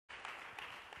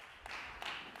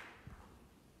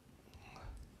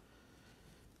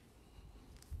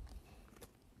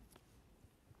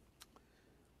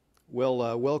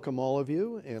Well, welcome all of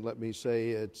you, and let me say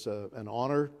it's an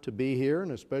honor to be here,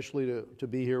 and especially to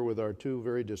be here with our two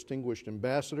very distinguished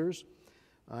ambassadors.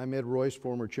 I'm Ed Royce,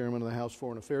 former chairman of the House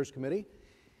Foreign Affairs Committee,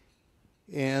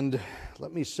 and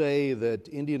let me say that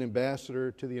Indian Ambassador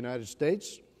to the United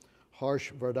States,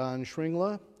 Harsh Vardhan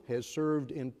Shringla, has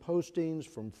served in postings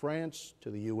from France to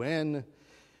the UN,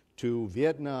 to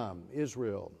Vietnam,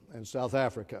 Israel, and South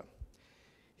Africa.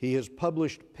 He has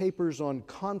published papers on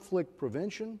conflict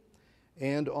prevention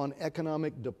and on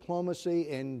economic diplomacy,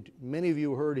 and many of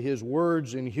you heard his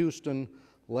words in Houston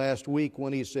last week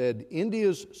when he said,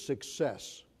 India's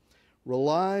success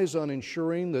relies on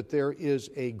ensuring that there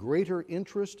is a greater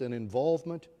interest and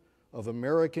involvement of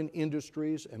American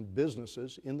industries and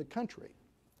businesses in the country.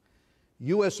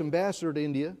 U.S. Ambassador to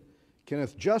India,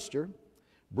 Kenneth Juster,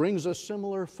 brings a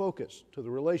similar focus to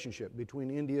the relationship between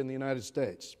India and the United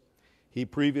States. He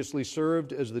previously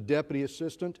served as the Deputy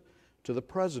Assistant to the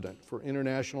President for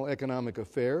International Economic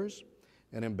Affairs,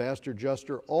 and Ambassador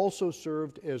Juster also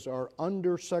served as our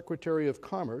Undersecretary of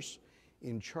Commerce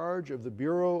in charge of the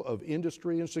Bureau of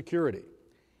Industry and Security.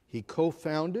 He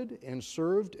co-founded and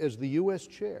served as the U.S.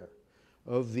 Chair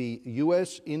of the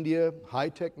U.S. India High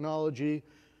Technology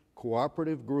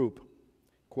Cooperation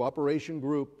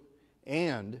Group,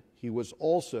 and he was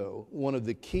also one of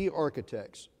the key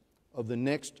architects of the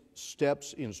Next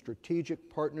Steps in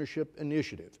Strategic Partnership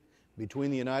Initiative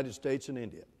between the United States and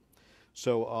India.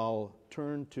 So I'll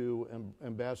turn to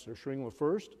Ambassador Shringla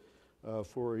first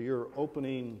for your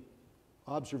opening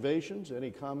observations, any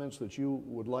comments that you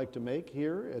would like to make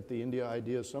here at the India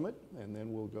Ideas Summit, and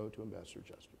then we'll go to Ambassador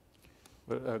Juster.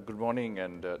 Well, good morning,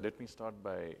 and let me start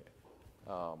by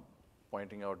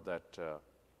pointing out that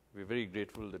we're very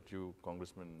grateful that you,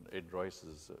 Congressman Ed Royce,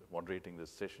 is moderating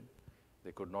this session.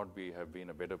 There could not have been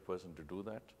a better person to do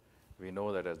that. We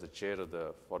know that as the chair of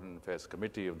the Foreign Affairs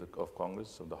Committee of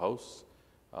Congress, of the House,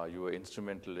 you were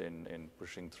instrumental in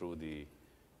pushing through the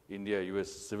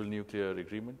India-US Civil Nuclear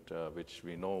Agreement, which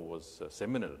we know was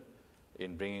seminal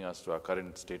in bringing us to our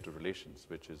current state of relations,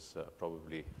 which is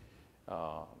probably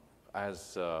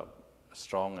as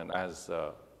strong and as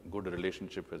good a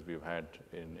relationship as we've had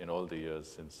in all the years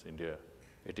since India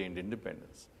attained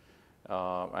independence.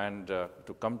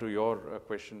 To come to your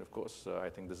question, of course, I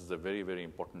think this is a very, very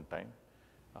important time.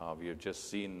 We have just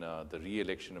seen the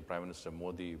re-election of Prime Minister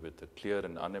Modi with a clear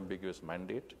and unambiguous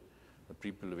mandate. The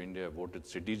people of India voted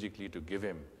strategically to give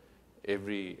him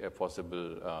every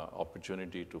possible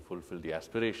opportunity to fulfill the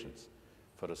aspirations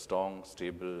for a strong,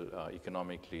 stable,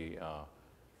 economically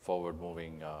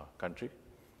forward-moving country.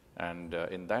 And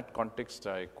in that context,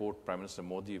 I quote Prime Minister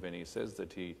Modi when he says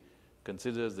that he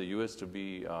considers the U.S. to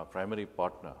be a primary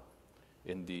partner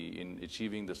in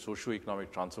achieving the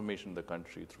socio-economic transformation of the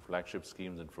country through flagship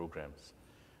schemes and programs.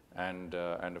 And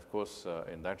of course,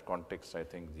 in that context, I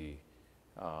think the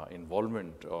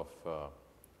involvement of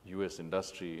U.S.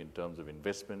 industry in terms of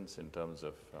investments, in terms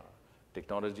of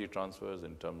technology transfers,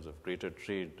 in terms of greater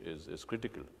trade is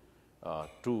critical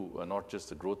to not just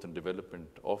the growth and development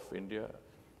of India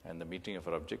and the meeting of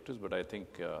our objectives, but I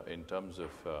think in terms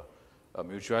of a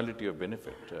mutuality of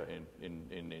benefit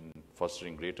in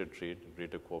fostering greater trade,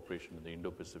 greater cooperation in the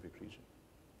Indo-Pacific region.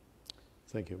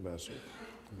 Thank you, Ambassador.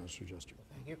 Ambassador Juster.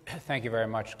 Thank you. Thank you very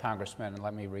much, Congressman, and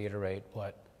let me reiterate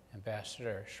what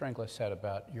Ambassador Shringla said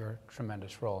about your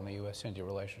tremendous role in the U.S.-India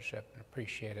relationship. I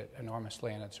appreciate it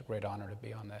enormously, and it's a great honor to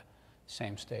be on the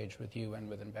same stage with you and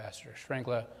with Ambassador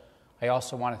Shringla. I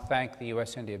also want to thank the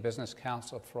U.S.-India Business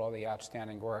Council for all the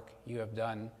outstanding work you have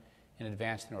done in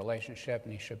advancing the relationship.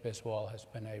 Nisha Biswal has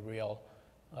been a real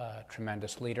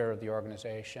tremendous leader of the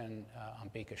organization,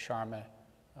 Ambika Sharma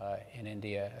in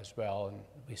India as well, and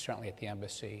we certainly at the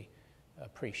Embassy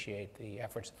appreciate the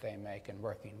efforts that they make in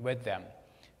working with them.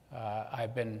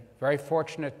 I've been very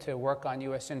fortunate to work on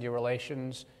U.S.-India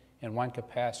relations in one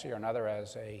capacity or another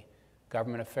as a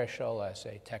government official, as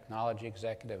a technology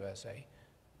executive, as a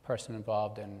person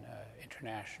involved in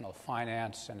international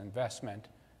finance and investment,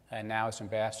 and now as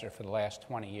ambassador for the last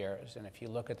 20 years. And if you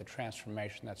look at the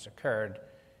transformation that's occurred,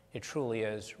 it truly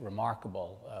is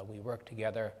remarkable. We work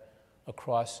together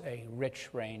across a rich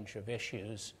range of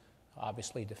issues,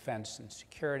 obviously defense and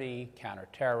security,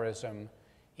 counterterrorism,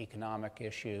 economic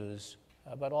issues,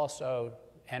 but also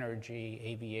energy,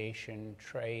 aviation,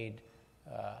 trade,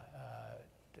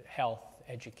 health,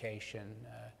 education,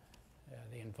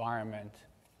 the environment,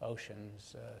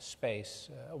 oceans, space,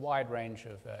 a wide range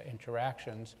of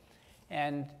interactions.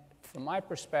 And from my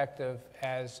perspective,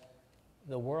 as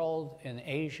the world in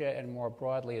Asia and more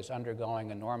broadly is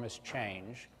undergoing enormous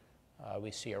change,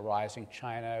 we see a rising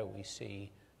China, we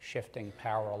see shifting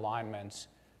power alignments,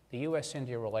 the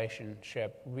U.S.-India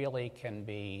relationship really can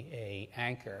be an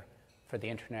anchor for the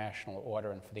international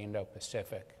order and for the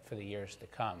Indo-Pacific for the years to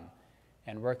come.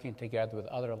 And working together with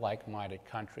other like-minded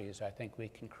countries, I think we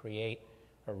can create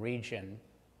a region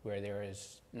where there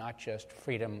is not just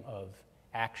freedom of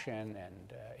action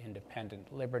and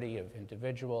independent liberty of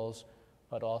individuals,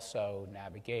 but also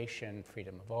navigation,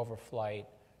 freedom of overflight.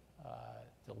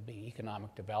 There'll be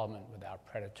economic development without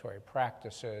predatory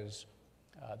practices.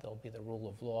 There'll be the rule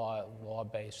of law,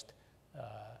 law-based,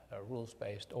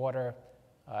 rules-based order.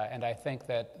 And I think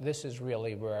that this is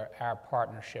really where our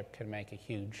partnership can make a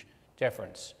huge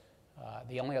difference.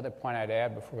 The only other point I'd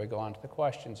add before we go on to the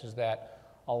questions is that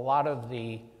a lot of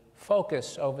the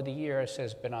focus over the years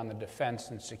has been on the defense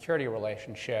and security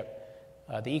relationship.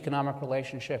 The economic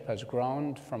relationship has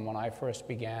grown from when I first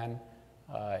began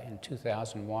in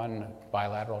 2001.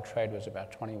 Bilateral trade was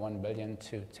about 21 billion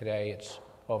to today it's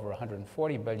over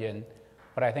 140 billion.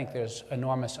 But I think there's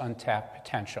enormous untapped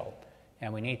potential.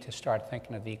 And we need to start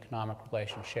thinking of the economic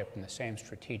relationship in the same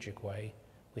strategic way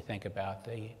we think about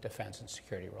the defense and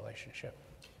security relationship.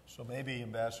 So maybe,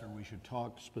 Ambassador, we should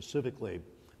talk specifically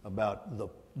about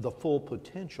the full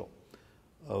potential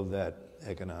of that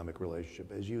economic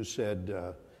relationship. As you said,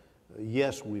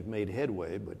 yes, we've made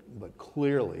headway, but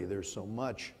clearly there's so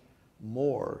much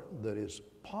more that is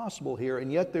possible here,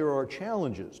 and yet there are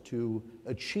challenges to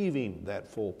achieving that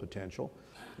full potential.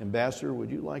 Ambassador, would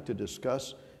you like to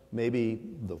discuss maybe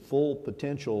the full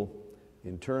potential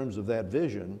in terms of that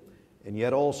vision, and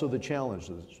yet also the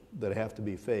challenges that have to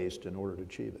be faced in order to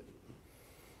achieve it?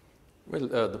 Well,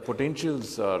 the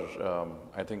potentials are,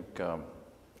 I think,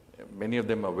 many of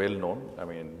them are well known. I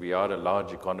mean, we are a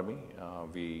large economy.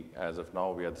 As of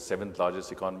now, we are the 7th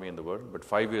largest economy in the world. But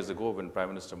 5 years ago, when Prime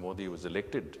Minister Modi was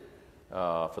elected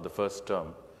for the first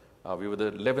term, we were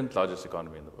the 11th largest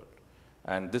economy in the world.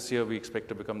 And this year, we expect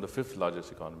to become the 5th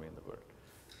largest economy in the world.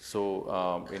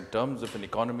 So in terms of an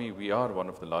economy, we are one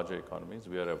of the larger economies.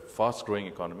 We are a fast-growing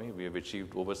economy. We have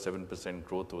achieved over 7%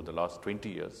 growth over the last 20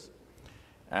 years.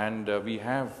 And we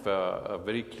have a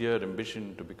very clear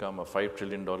ambition to become a $5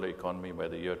 trillion economy by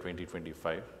the year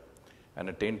 2025, and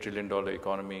a $10 trillion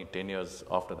economy 10 years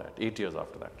after that, 8 years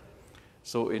after that.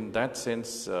 So in that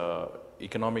sense,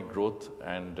 economic growth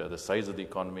and the size of the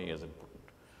economy is important.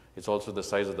 It's also the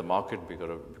size of the market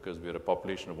because we are a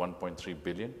population of 1.3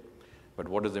 billion. But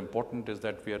what is important is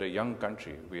that we are a young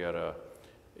country. We are,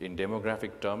 in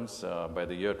demographic terms, by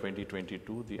the year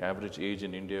 2022, the average age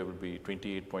in India will be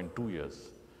 28.2 years.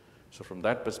 So from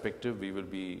that perspective, we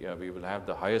will have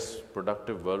the highest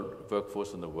productive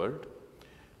workforce in the world.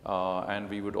 And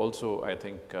we would also, I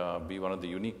think, be one of the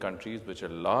unique countries with a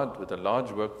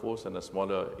large workforce and a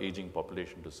smaller aging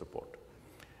population to support.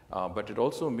 But it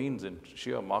also means in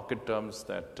sheer market terms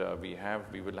that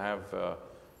we will have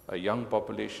a young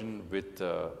population with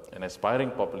an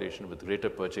aspiring population with greater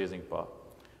purchasing power.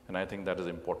 And I think that is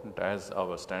important. As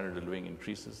our standard of living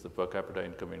increases, the per capita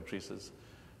income increases,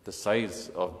 the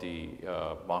size of the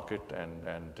market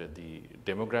and the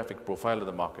demographic profile of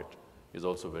the market is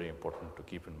also very important to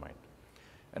keep in mind.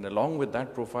 And along with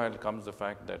that profile comes the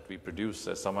fact that we produce,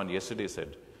 as someone yesterday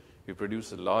said, we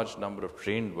produce a large number of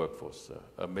trained workforce.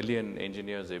 1 million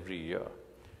engineers every year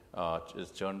is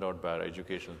churned out by our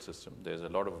educational system. There's a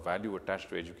lot of value attached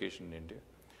to education in India.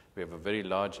 We have a very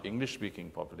large English-speaking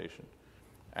population.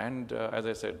 And as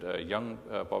I said, a young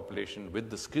population with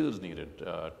the skills needed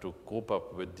to cope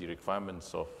up with the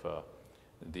requirements of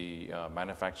the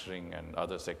manufacturing and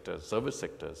other sectors, service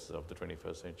sectors of the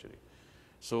 21st century.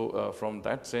 So from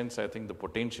that sense, I think the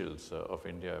potentials of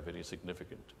India are very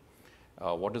significant.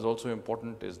 What is also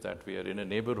important is that we are in a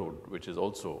neighborhood which is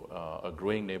also a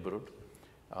growing neighborhood.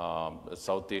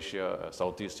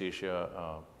 Southeast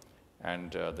Asia,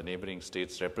 and the neighboring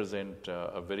states represent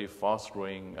a very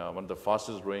fast-growing, one of the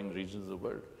fastest-growing regions of the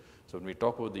world. So when we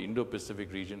talk about the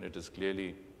Indo-Pacific region, it is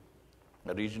clearly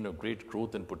a region of great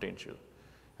growth and potential.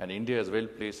 And India is well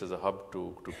placed as a hub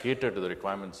to cater to the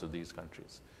requirements of these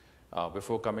countries.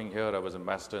 Before coming here, I was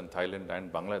ambassador in Thailand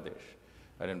and Bangladesh.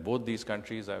 And in both these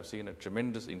countries, I've seen a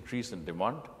tremendous increase in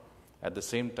demand. At the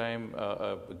same time,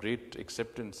 a great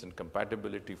acceptance and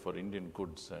compatibility for Indian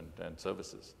goods and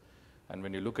services. And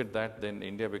when you look at that, then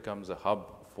India becomes a hub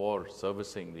for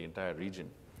servicing the entire region.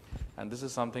 And this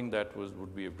is something that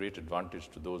would be a great advantage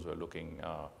to those who are looking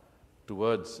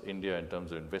towards India in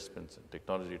terms of investments and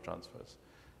technology transfers.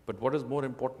 But what is more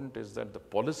important is that the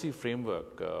policy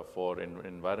framework for an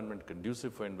environment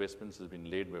conducive for investments has been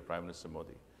laid by Prime Minister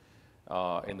Modi.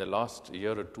 In the last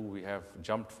year or two, we have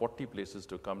jumped 40 places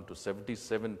to come to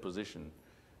 77 position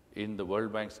in the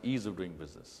World Bank's ease of doing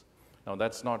business. Now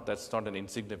that's not an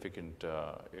insignificant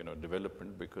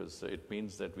development, because it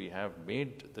means that we have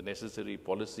made the necessary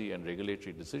policy and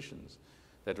regulatory decisions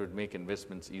that would make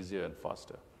investments easier and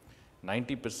faster.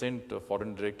 90% of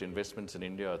foreign direct investments in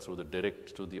India are through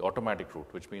the automatic route,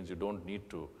 which means you don't need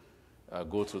to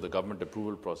go through the government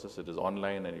approval process. It is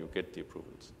online and you get the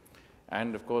approvals.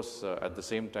 And of course, at the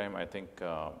same time, I think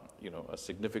a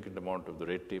significant amount of the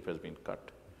red tape has been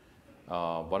cut.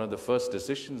 One of the first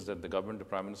decisions that the government of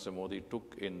Prime Minister Modi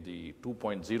took in the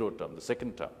 2.0 term, the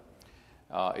second term,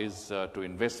 is to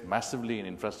invest massively in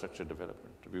infrastructure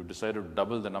development. We've decided to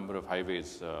double the number of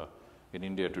highways in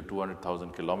India to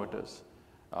 200,000 kilometers,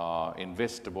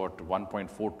 invest about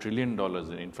 $1.4 trillion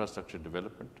in infrastructure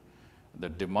development. The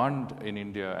demand in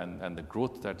India and the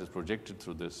growth that is projected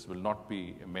through this will not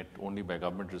be met only by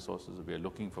government resources. We are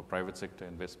looking for private sector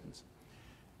investments.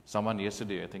 Someone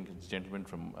yesterday, I think it's a gentleman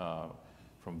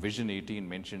from Vision 18,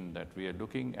 mentioned that we are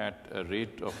looking at a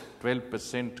rate of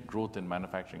 12% growth in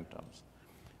manufacturing terms.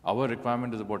 Our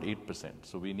requirement is about 8%,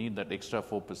 so we need that extra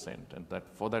 4%, and that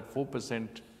for that 4%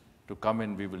 to come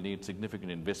in, we will need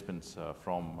significant investments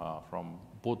from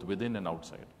both within and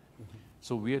outside.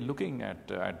 So we are looking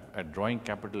at drawing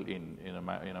capital in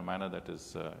a manner that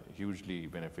is hugely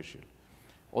beneficial.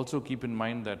 Also keep in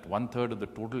mind that 1/3 of the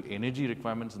total energy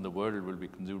requirements in the world will be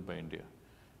consumed by India.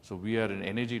 So we are an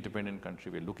energy dependent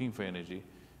country, we're looking for energy,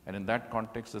 and in that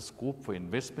context the scope for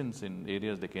investments in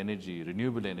areas like energy,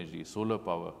 renewable energy, solar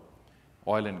power,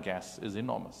 oil and gas is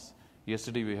enormous.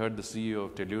 Yesterday we heard the CEO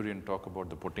of Tellurian talk about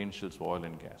the potentials for oil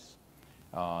and gas.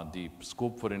 The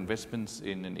scope for investments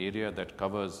in an area that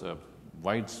covers a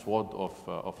wide swath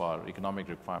of our economic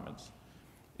requirements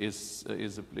is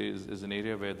an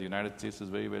area where the United States is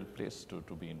very well placed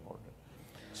to be involved in.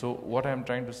 So what I'm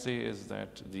trying to say is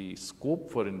that the scope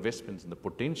for investments and the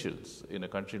potentials in a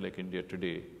country like India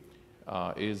today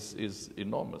is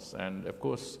enormous. And of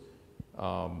course,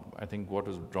 I think what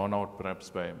was drawn out perhaps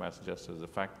by Master Justice is the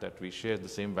fact that we share the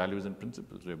same values and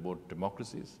principles. We're both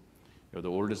democracies. We're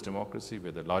the oldest democracy.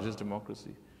 We're the largest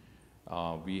democracy.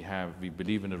 We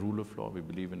believe in a rule of law. We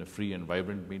believe in a free and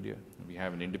vibrant media. We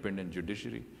have an independent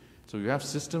judiciary. So you have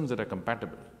systems that are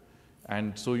compatible.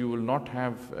 And so you will not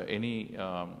have any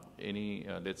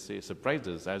let's say,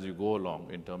 surprises as you go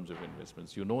along in terms of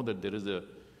investments. You know that there is a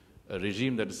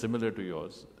regime that is similar to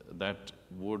yours that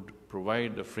would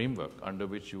provide a framework under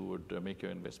which you would make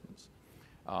your investments.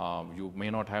 You may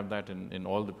not have that in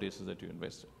all the places that you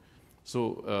invest in.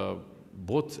 So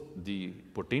both the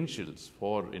potentials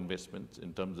for investments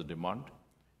in terms of demand,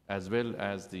 as well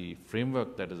as the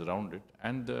framework that is around it,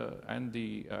 and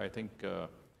the I think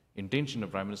intention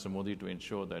of Prime Minister Modi to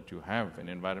ensure that you have an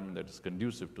environment that is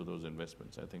conducive to those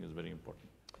investments, I think is very important.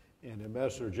 And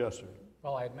Ambassador Juster.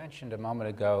 Well, I had mentioned a moment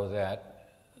ago that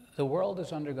the world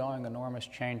is undergoing enormous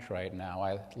change right now.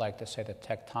 I'd like to say the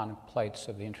tectonic plates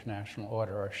of the international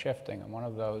order are shifting, and one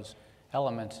of those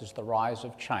elements is the rise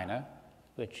of China,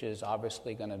 which is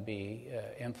obviously going to be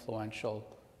influential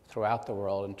throughout the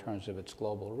world in terms of its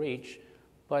global reach.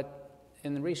 But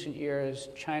in the recent years,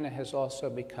 China has also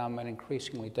become an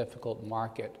increasingly difficult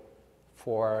market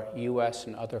for U.S.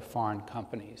 and other foreign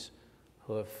companies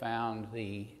who have found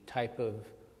the type of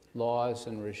laws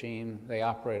and regime they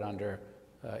operate under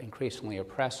increasingly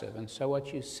oppressive. And so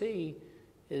what you see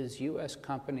is U.S.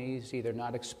 companies either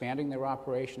not expanding their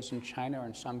operations in China, or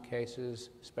in some cases,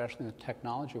 especially in the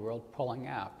technology world, pulling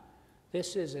out.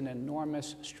 This is an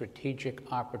enormous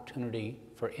strategic opportunity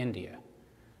for India.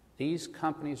 These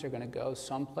companies are going to go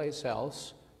someplace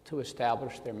else to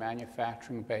establish their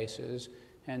manufacturing bases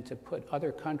and to put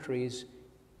other countries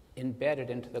embedded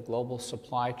into the global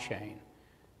supply chain.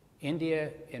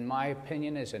 India, in my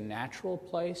opinion, is a natural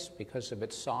place because of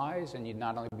its size, and you'd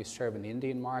not only be serving the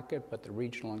Indian market, but the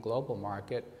regional and global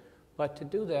market. But to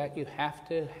do that, you have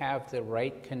to have the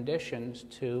right conditions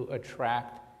to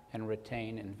attract and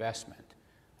retain investment.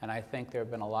 And I think there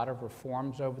have been a lot of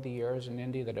reforms over the years in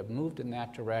India that have moved in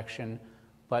that direction,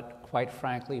 but quite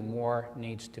frankly, more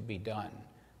needs to be done.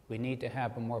 We need to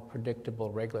have a more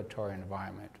predictable regulatory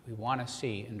environment. We want to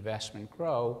see investment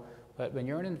grow, but when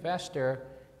you're an investor,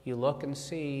 you look and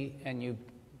see, and you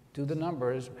do the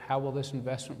numbers, how will this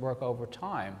investment work over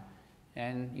time?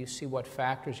 And you see what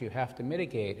factors you have to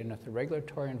mitigate. And if the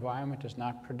regulatory environment is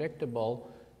not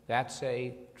predictable, that's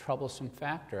a troublesome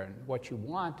factor. And what you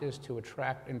want is to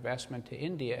attract investment to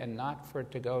India and not for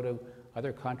it to go to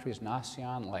other countries in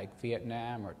ASEAN like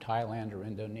Vietnam or Thailand or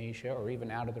Indonesia, or even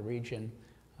out of the region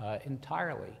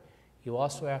entirely. You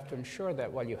also have to ensure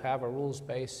that while you have a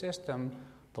rules-based system,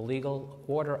 the legal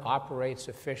order operates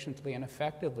efficiently and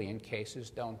effectively, and cases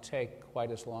don't take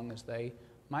quite as long as they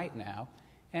might now.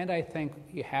 And I think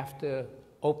you have to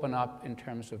open up in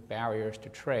terms of barriers to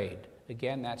trade.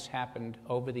 Again, that's happened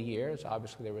over the years.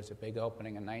 Obviously, there was a big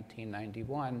opening in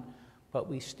 1991, but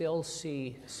we still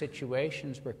see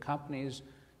situations where companies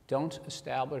don't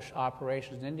establish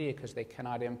operations in India because they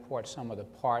cannot import some of the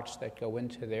parts that go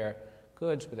into their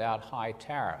goods without high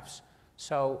tariffs.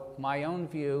 So my own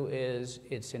view is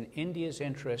it's in India's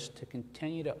interest to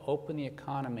continue to open the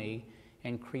economy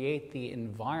and create the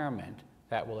environment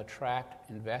that will attract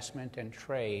investment and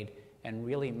trade and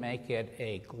really make it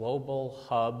a global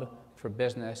hub for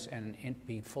business and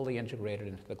be fully integrated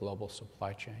into the global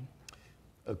supply chain.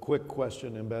 A quick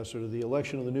question, Ambassador. The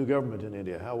election of the new government in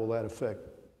India, how will that affect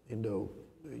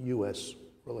Indo-U.S.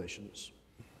 relations?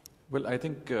 Well, I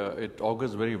think it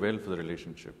augurs very well for the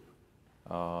relationship.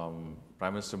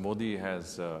 Prime Minister Modi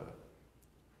has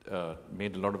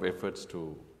made a lot of efforts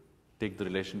to take the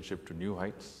relationship to new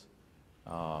heights.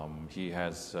 He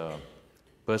has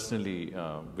personally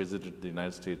visited the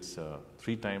United States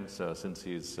 3 times since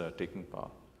he's taken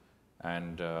power,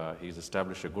 and he's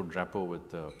established a good rapport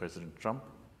with President Trump.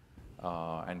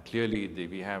 And clearly,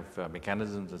 we have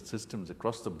mechanisms and systems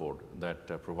across the board that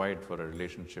provide for a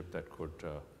relationship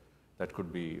that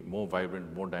could be more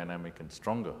vibrant, more dynamic, and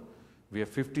stronger. We have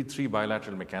 53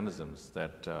 bilateral mechanisms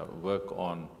that work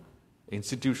on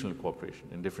institutional cooperation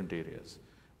in different areas.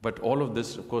 But all of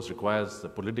this, of course, requires the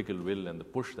political will and the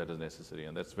push that is necessary.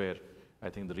 And that's where I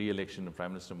think the re-election of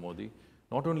Prime Minister Modi,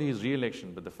 not only his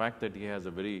re-election, but the fact that he has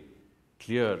a very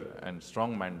clear and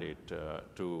strong mandate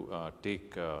to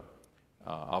take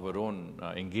our own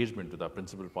engagement with our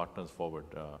principal partners forward,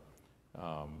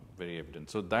 very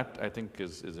evident. So that, I think,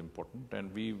 is important.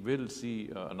 And we will see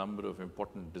a number of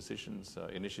important decisions,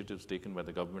 initiatives taken by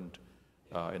the government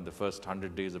in the first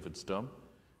 100 days of its term.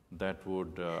 That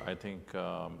would, I think,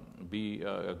 be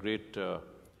a great,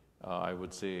 I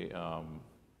would say,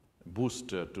 boost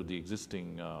to the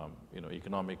existing,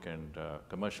 economic and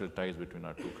commercial ties between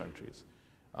our 2 countries.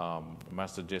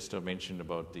 Master Juster mentioned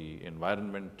about the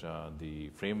environment, the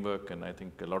framework, and I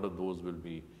think a lot of those will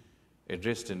be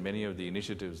addressed in many of the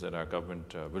initiatives that our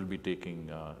government will be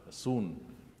taking soon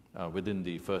within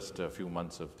the first few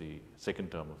months of the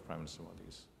second term of Prime Minister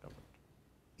Modi's government.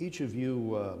 Each of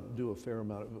you do a fair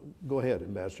amount of, go ahead,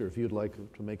 Ambassador, if you'd like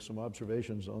to make some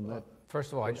observations on that.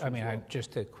 First of all,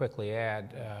 just to quickly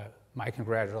add, my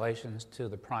congratulations to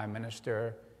the Prime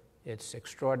Minister. It's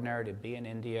extraordinary to be in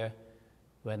India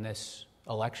when this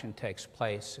election takes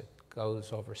place. It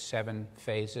goes over 7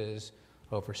 phases,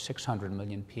 over 600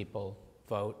 million people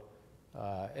vote.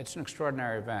 It's an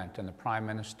extraordinary event, and the Prime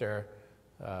Minister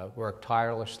worked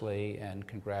tirelessly, and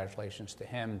congratulations to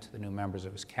him, to the new members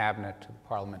of his cabinet, to the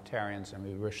parliamentarians, and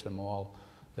we wish them all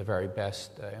the very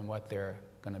best in what they're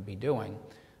going to be doing.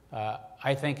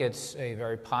 I think it's a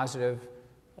very positive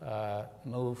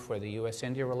move for the U.S.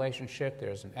 India relationship.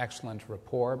 There's an excellent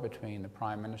rapport between the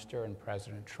Prime Minister and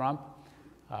President Trump.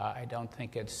 I don't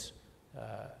think it's,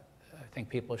 I think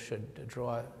people should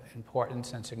draw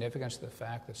importance and significance to the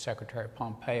fact that Secretary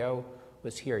Pompeo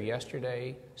was here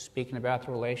yesterday speaking about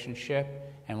the relationship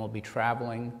and will be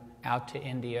traveling out to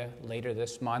India later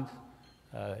this month,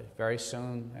 very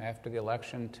soon after the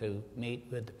election, to meet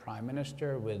with the Prime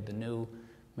Minister, with the new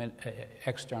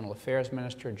External Affairs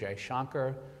Minister, Jay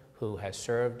Shankar, who has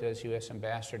served as U.S.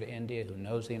 Ambassador to India, who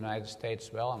knows the United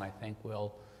States well, and I think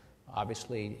will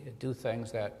obviously do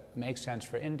things that make sense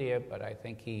for India, but I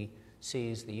think he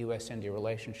sees the U.S.-India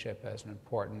relationship as an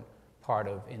important part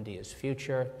of India's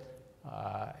future.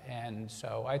 And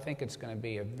so I think it's going to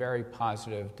be a very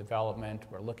positive development.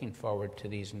 We're looking forward to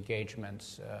these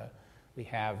engagements. We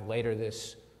have later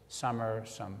this summer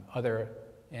some other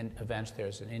events.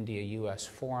 There's an India-U.S.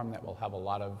 forum that will have a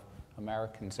lot of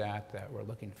Americans at that we're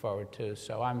looking forward to.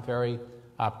 So I'm very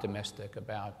optimistic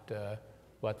about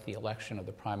what the election of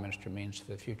the Prime Minister means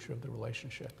for the future of the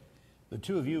relationship. The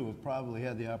 2 of you have probably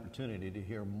had the opportunity to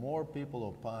hear more people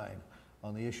opine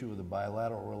on the issue of the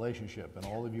bilateral relationship and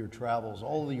all of your travels,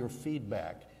 all of your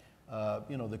feedback,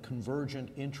 the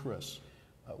convergent interests.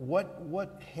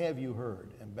 What have you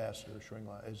heard, Ambassador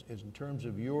Shringla, as in terms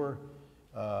of your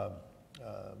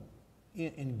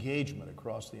engagement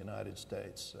across the United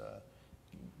States?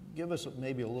 Give us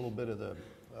maybe a little bit of the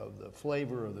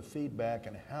flavor of the feedback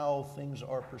and how things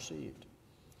are perceived.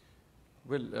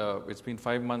 Well, it's been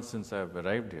 5 months since I've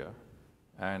arrived here,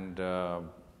 and a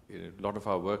lot of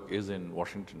our work is in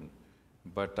Washington,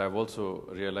 but I've also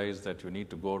realized that you need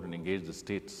to go out and engage the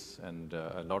states, and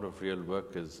a lot of real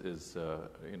work is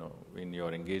in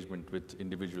your engagement with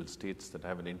individual states that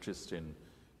have an interest in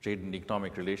trade and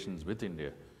economic relations with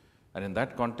India. And in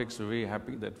that context, we're very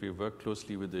happy that we work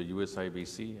closely with the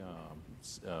USIBC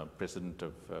President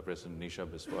Nisha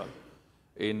Biswal,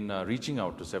 in reaching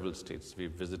out to several states.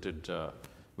 We've visited,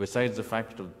 besides the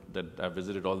fact that I've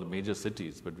visited all the major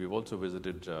cities, but we've also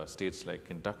visited states like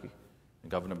Kentucky.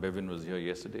 Governor Bevin was here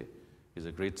yesterday. He's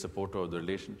a great supporter of the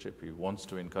relationship. He wants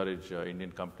to encourage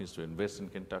Indian companies to invest in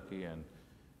Kentucky and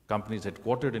companies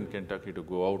headquartered in Kentucky to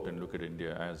go out and look at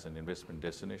India as an investment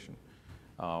destination.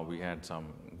 We had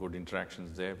some good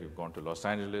interactions there. We've gone to Los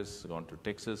Angeles, gone to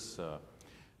Texas. A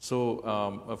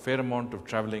fair amount of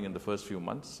traveling in the first few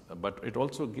months, but it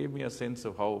also gave me a sense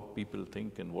of how people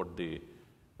think and what they,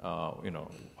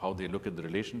 how they look at the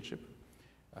relationship.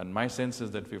 And my sense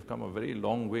is that we've come a very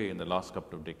long way in the last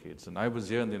couple of decades. And I was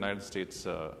here in the United States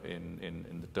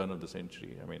in the turn of the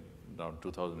century, I mean, around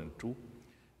 2002.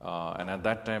 And at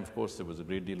that time, of course, there was a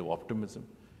great deal of optimism.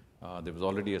 There was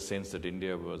already a sense that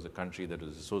India was a country that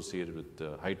was associated with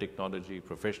high technology,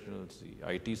 professionals, the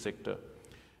IT sector.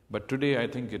 But today, I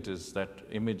think that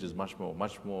image is much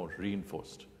more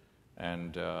reinforced.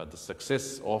 And the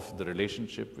success of the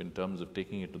relationship in terms of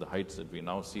taking it to the heights that we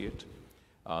now see it,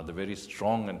 the very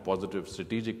strong and positive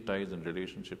strategic ties and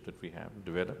relationship that we have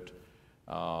developed.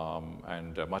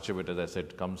 And much of it, as I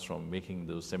said, comes from making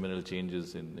those seminal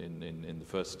changes in the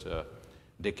first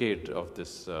decade of the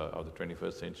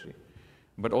 21st century.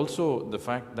 But also the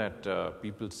fact that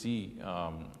people see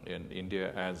in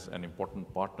India as an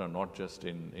important partner, not just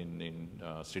in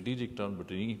strategic terms,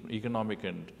 but in economic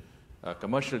and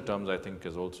commercial terms, I think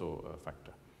is also a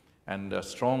factor. And a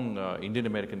strong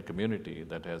Indian-American community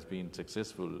that has been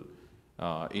successful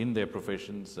in their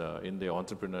professions, in their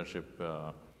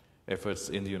entrepreneurship efforts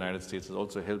in the United States has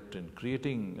also helped in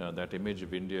creating that image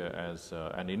of India as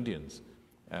and Indians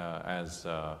as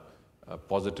a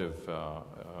positive,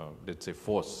 let's say,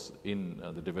 force in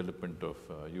the development of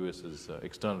US's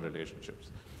external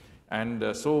relationships. And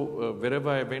wherever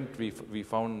I went, we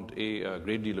found a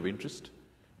great deal of interest.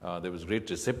 There was great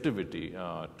receptivity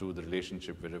to the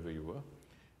relationship wherever you were.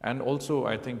 And also,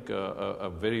 I think, a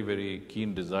very, very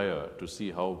keen desire to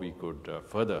see how we could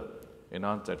further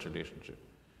enhance that relationship.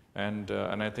 And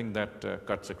I think that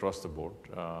cuts across the board,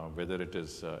 whether it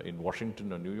is in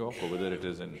Washington or New York, or whether it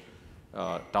is in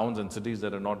towns and cities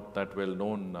that are not that well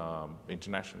known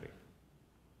internationally.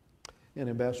 And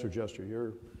Ambassador Juster,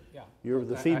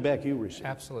 the feedback you received.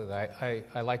 Absolutely.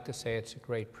 I like to say it's a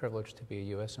great privilege to be a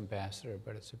U.S. ambassador,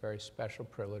 but it's a very special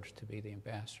privilege to be the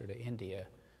ambassador to India,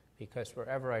 because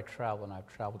wherever I travel, and I've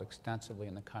traveled extensively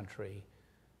in the country,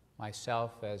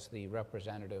 myself as the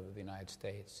representative of the United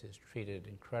States is treated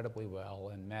incredibly well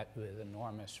and met with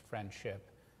enormous friendship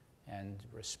and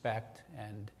respect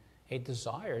and a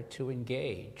desire to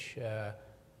engage. One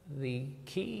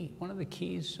of the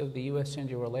keys of the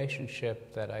U.S.-India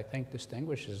relationship that I think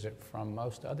distinguishes it from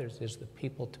most others is the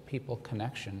people-to-people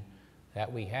connection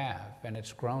that we have. And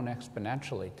it's grown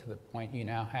exponentially to the point you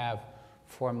now have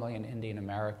 4 million Indian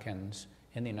Americans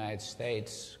in the United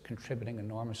States contributing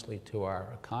enormously to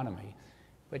our economy.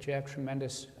 But you have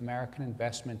tremendous American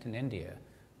investment in India.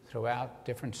 Throughout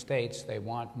different states, they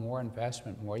want more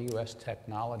investment, more U.S.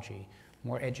 technology,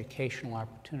 more educational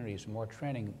opportunities, more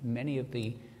training. Many of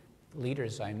the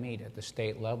leaders I meet at the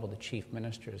state level, the chief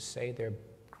ministers, say their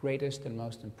greatest and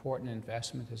most important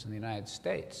investment is in the United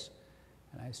States.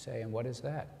 And I say, and what is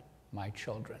that? My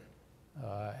children.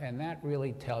 And that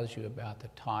really tells you about the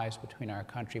ties between our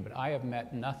country. But I have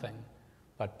met nothing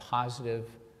but positive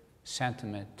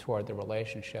sentiment toward the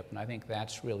relationship. And I think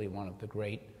that's really one of the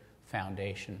great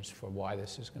foundations for why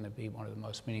this is going to be one of the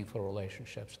most meaningful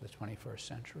relationships of the 21st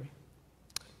century.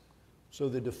 So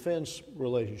the defense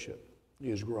relationship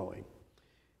is growing.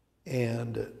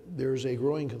 And there's a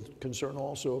growing concern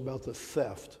also about the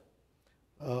theft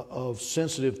of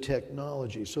sensitive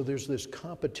technology. So there's this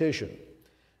competition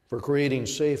for creating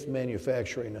safe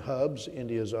manufacturing hubs.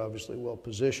 India is obviously well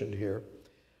positioned here.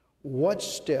 What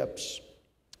steps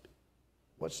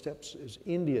is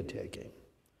India taking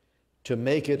to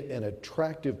make it an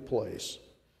attractive place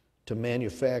to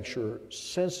manufacture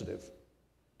sensitive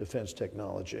defense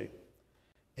technology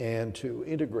and to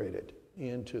integrate it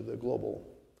into the global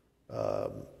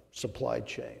supply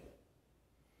chain?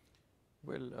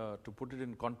 Well, to put it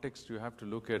in context, you have to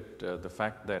look at the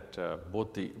fact that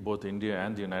both India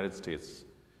and the United States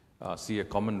see a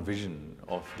common vision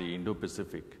of the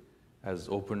Indo-Pacific as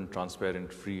open,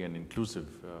 transparent, free, and inclusive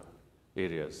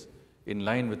areas, in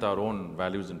line with our own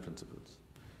values and principles.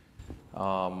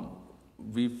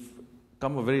 We've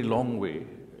come a very long way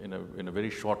in a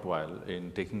very short while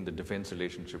in taking the defense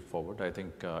relationship forward. I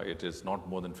think it is not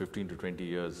more than 15 to 20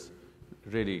 years,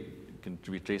 really can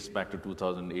be traced back to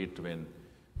 2008 when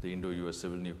the Indo-US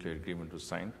Civil Nuclear Agreement was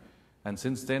signed. And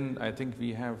since then, I think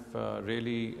we have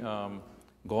really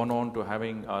gone on to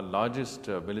having our largest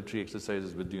military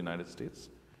exercises with the United States.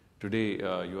 Today,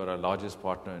 you are our largest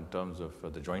partner in terms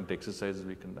of the joint exercises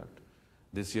we conduct.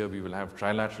 This year, we will have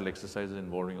trilateral exercises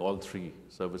involving all three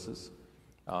services.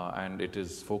 And it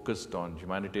is focused on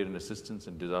humanitarian assistance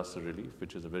and disaster relief,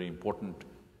 which is a very important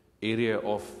area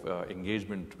of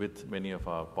engagement with many of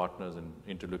our partners and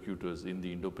interlocutors in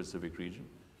the Indo-Pacific region.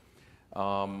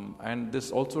 And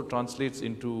this also translates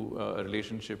into a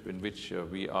relationship in which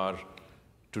we are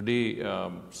today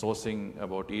sourcing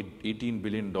about $18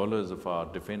 billion of our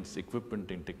defense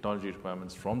equipment and technology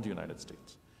requirements from the United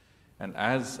States. And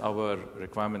as our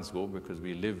requirements go, because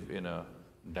we live in a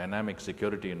dynamic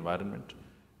security environment,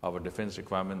 our defense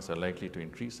requirements are likely to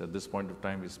increase. At this point of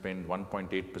time, we spend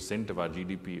 1.8% of our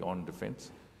GDP on defense,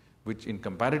 which in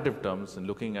comparative terms, and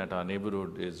looking at our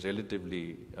neighborhood, is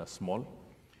relatively small.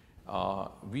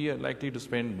 We are likely to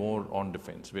spend more on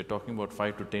defense. We're talking about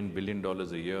 $5 to $10 billion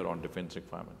a year on defense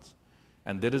requirements.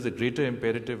 And there is a greater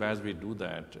imperative as we do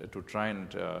that to try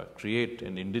and create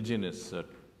an indigenous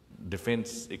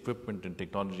defense equipment and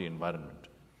technology environment.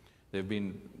 There have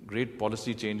been great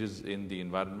policy changes in the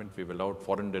environment. We've allowed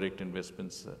foreign direct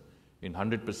investments in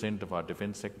 100% of our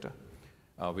defense sector,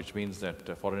 which means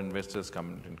that foreign investors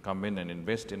come in and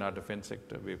invest in our defense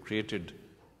sector. We've created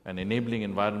an enabling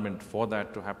environment for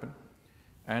that to happen.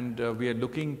 And we are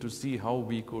looking to see how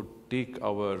we could take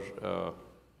our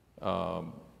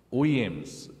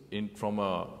OEMs from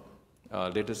a,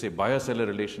 let us say, buyer-seller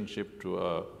relationship to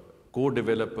a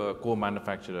co-developer,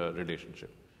 co-manufacturer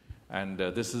relationship. And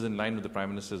this is in line with the Prime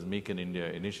Minister's Make in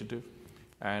India initiative.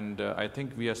 And I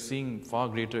think we are seeing far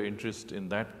greater interest in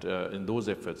that, in those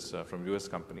efforts from US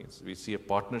companies. We see a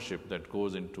partnership that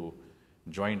goes into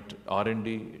joint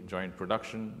R&D, joint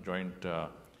production, joint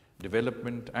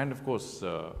development, and of course,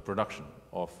 production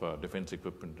of defense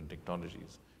equipment and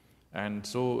technologies. And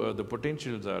so the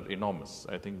potentials are enormous.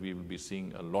 I think we will be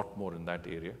seeing a lot more in that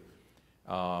area.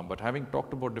 But having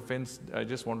talked about defense, I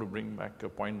just want to bring back a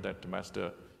point that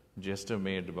Master Juster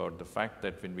made about the fact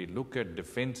that when we look at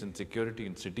defense and security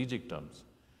in strategic terms,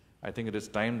 I think it is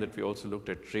time that we also looked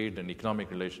at trade and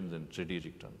economic relations in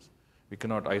strategic terms. We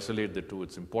cannot isolate the two.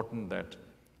 It's important that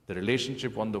the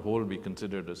relationship on the whole be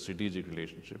considered a strategic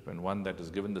relationship and one that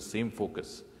is given the same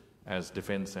focus as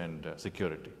defense and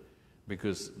security,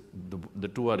 because the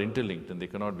two are interlinked and they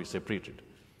cannot be separated.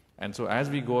 And so as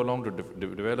we go along to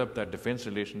develop that defense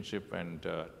relationship and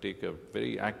take a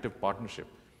very active partnership,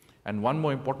 and one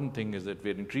more important thing is that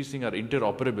we are increasing our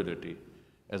interoperability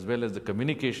as well as the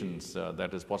communications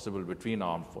that is possible between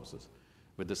our armed forces.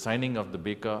 With the signing of the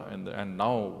BECA and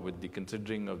now with the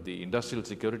considering of the Industrial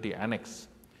Security Annex,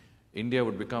 India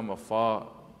would become a far,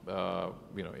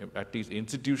 at least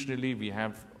institutionally, we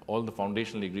have all the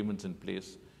foundational agreements in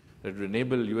place that will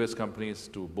enable US companies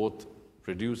to both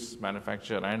produce,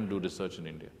 manufacture, and do research in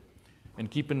India.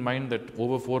 And keep in mind that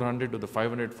over 400 of the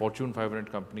 500 Fortune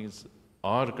 500 companies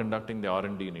are conducting the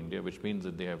R&D in India, which means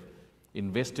that they have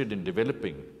invested in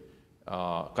developing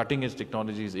cutting-edge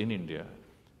technologies in India.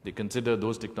 They consider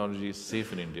those technologies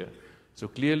safe in India. So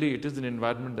clearly, it is an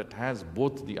environment that has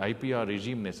both the IPR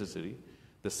regime necessary,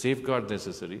 the safeguards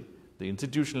necessary, the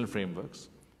institutional frameworks,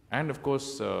 and of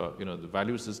course, the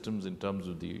value systems in terms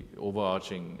of the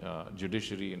overarching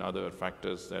judiciary and other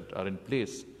factors that are in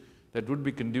place that would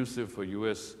be conducive for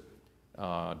US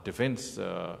defense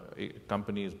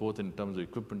companies, both in terms of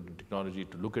equipment and technology,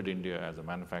 to look at India as a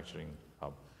manufacturing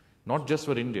hub. Not just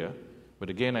for India, but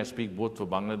again, I speak both for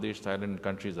Bangladesh, Thailand, and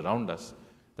countries around us,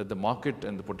 that the market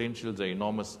and the potentials are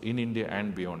enormous in India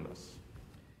and beyond us.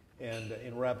 And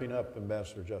in wrapping up,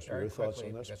 Ambassador Juster, your thoughts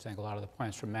on this? I think a lot of the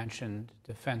points were mentioned.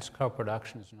 Defense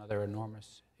co-production is another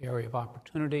enormous area of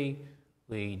opportunity.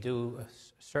 We do a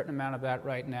certain amount of that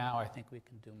right now. I think we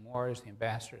can do more. As the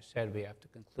Ambassador said, we have to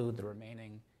conclude the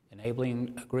remaining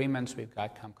enabling agreements. We've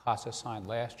got COMCASA signed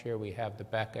last year. We have the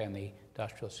BECA and the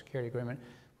Industrial Security Agreement.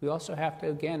 We also have to,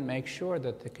 again, make sure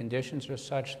that the conditions are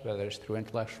such, whether it's through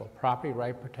intellectual property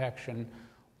right protection,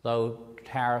 low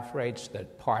tariff rates,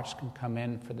 that parts can come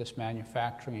in for this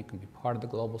manufacturing, it can be part of the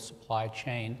global supply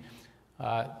chain,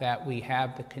 that we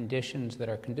have the conditions that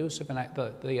are conducive. And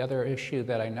the other issue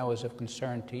that I know is of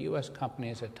concern to U.S.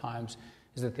 companies at times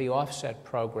is that the offset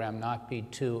program not be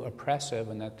too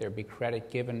oppressive and that there be credit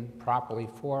given properly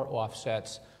for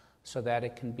offsets so that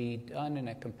it can be done in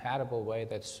a compatible way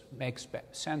that makes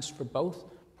sense for both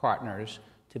partners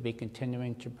to be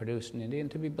continuing to produce in India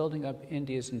and to be building up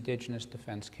India's indigenous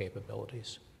defense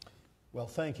capabilities. Well,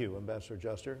 thank you, Ambassador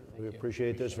Juster. We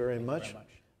appreciate this very much.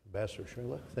 Ambassador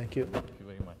Shringla, thank you. Thank you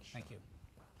very much. Thank you.